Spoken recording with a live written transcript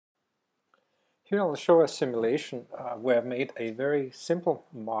Here I'll show a simulation where I've made a very simple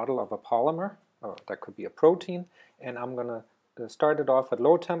model of a polymer, or that could be a protein, and I'm going to start it off at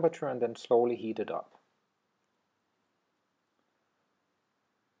low temperature and then slowly heat it up.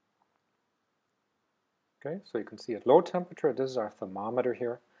 Okay, so you can see at low temperature, this is our thermometer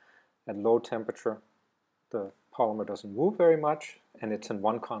here. At low temperature, the polymer doesn't move very much, and it's in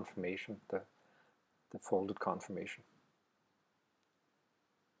one conformation, the folded conformation.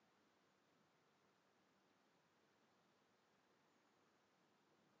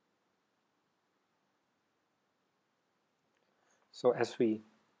 So as we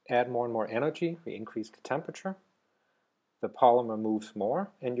add more and more energy, we increase the temperature, the polymer moves more,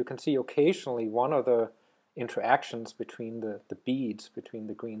 and you can see occasionally one of the interactions between the beads, between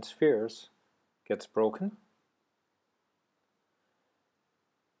the green spheres, gets broken.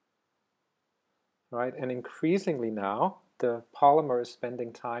 Right, and increasingly now, the polymer is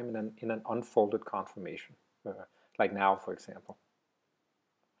spending time in an unfolded conformation, like now, for example.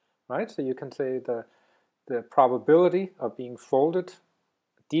 Right, so you can say the probability of being folded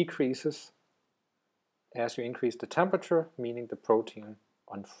decreases as you increase the temperature, meaning the protein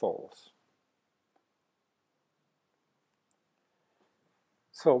unfolds.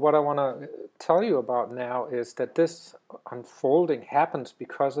 So what I want to tell you about now is that this unfolding happens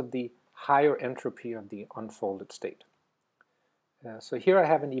because of the higher entropy of the unfolded state. So here I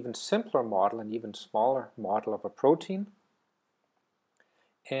have an even simpler model, an even smaller model of a protein.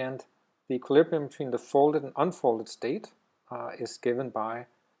 And the equilibrium between the folded and unfolded state is given by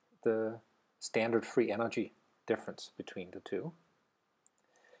the standard free energy difference between the two.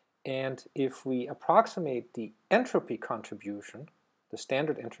 And if we approximate the entropy contribution, the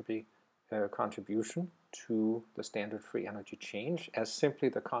standard entropy contribution to the standard free energy change as simply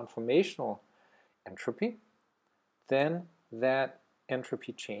the conformational entropy, then that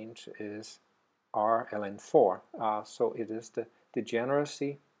entropy change is R ln 4. So it is the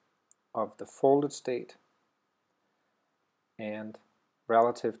degeneracy of the folded state and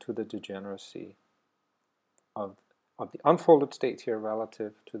relative to the degeneracy of the unfolded state here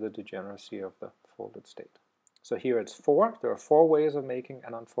relative to the degeneracy of the folded state. So here it's 4. There are 4 ways of making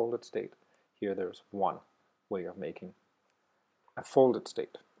an unfolded state. Here there's 1 way of making a folded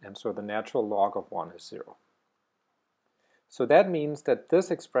state. And so the natural log of 1 is 0. So that means that this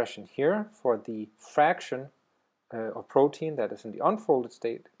expression here for the fraction of protein that is in the unfolded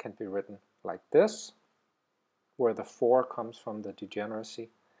state can be written like this, where the 4 comes from the degeneracy.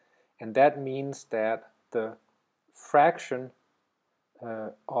 And that means that the fraction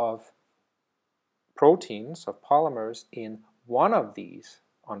of proteins, of polymers, in one of these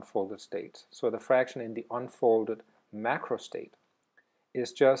unfolded states, so the fraction in the unfolded macro state,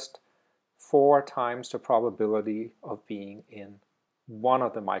 is just 4 times the probability of being in one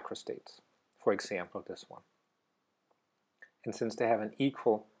of the microstates, for example this one. And since they have an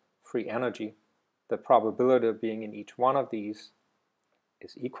equal free energy, the probability of being in each one of these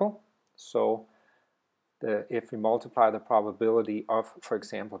is equal. So if we multiply the probability of, for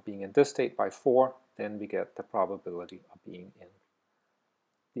example, being in this state by 4, then we get the probability of being in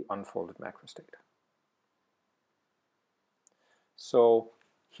the unfolded macro state. So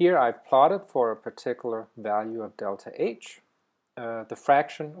here I've plotted for a particular value of delta H, the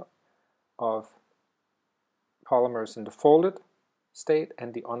fraction of polymers in the folded state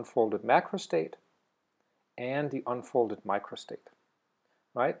and the unfolded macro state and the unfolded microstate.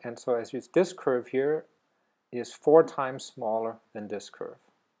 Right? And so as you, this curve here is 4 times smaller than this curve.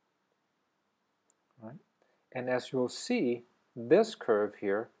 Right? And as you'll see, this curve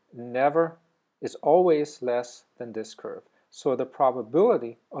here is always less than this curve. So the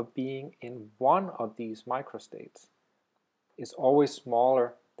probability of being in one of these microstates is always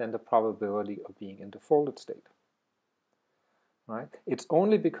smaller than the probability of being in the folded state. Right? It's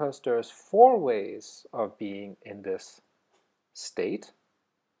only because there's 4 ways of being in this state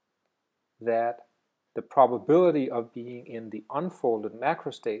that the probability of being in the unfolded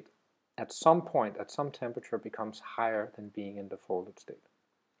macro state at some point, at some temperature, becomes higher than being in the folded state.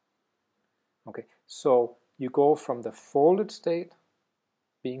 Okay, so you go from the folded state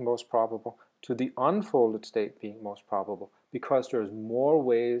being most probable to the unfolded state being most probable because there's more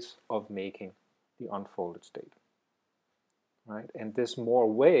ways of making the unfolded state. Right? And this more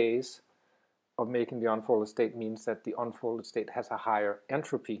ways of making the unfolded state means that the unfolded state has a higher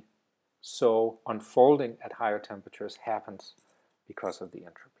entropy. So unfolding at higher temperatures happens because of the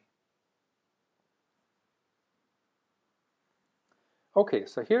entropy. Okay,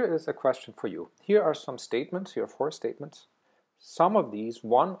 so here is a question for you. Here are some statements, here are 4 statements. Some of these,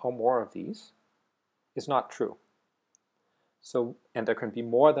 1 or more of these, is not true. So, and there can be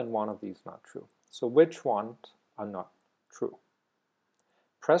more than one of these not true. So which ones are not true?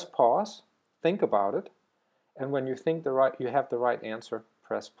 Press pause, think about it, and when you think you have the right answer,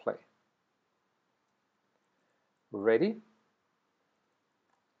 press play. Ready?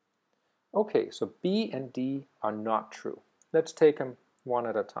 Okay, so B and D are not true. Let's take them one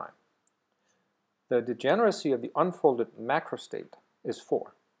at a time. The degeneracy of the unfolded macrostate is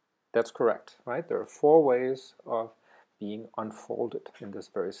 4. That's correct, right? There are 4 ways of being unfolded in this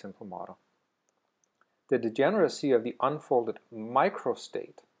very simple model. The degeneracy of the unfolded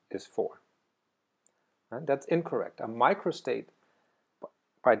microstate is 4. Right? That's incorrect. A microstate,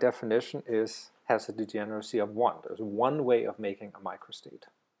 by definition, has a degeneracy of 1. There's one way of making a microstate.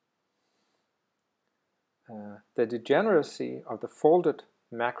 The degeneracy of the folded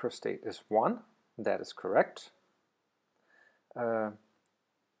macrostate is 1. That is correct.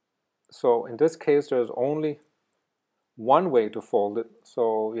 So in this case, there's only one way to fold it,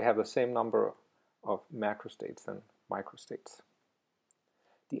 so you have the same number of macrostates and microstates.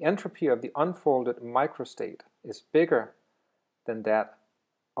 The entropy of the unfolded microstate is bigger than that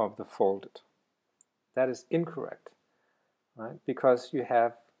of the folded. That is incorrect, right? Because you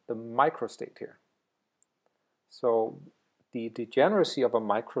have the microstate here. So the degeneracy of a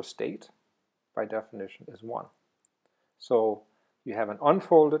microstate, by definition, is 1. So you have an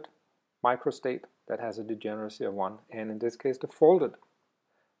unfolded microstate that has a degeneracy of 1, and in this case the folded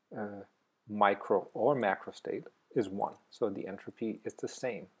micro or macrostate is 1. So the entropy is the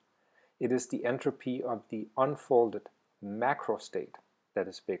same. It is the entropy of the unfolded macrostate that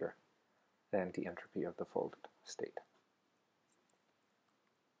is bigger than the entropy of the folded state.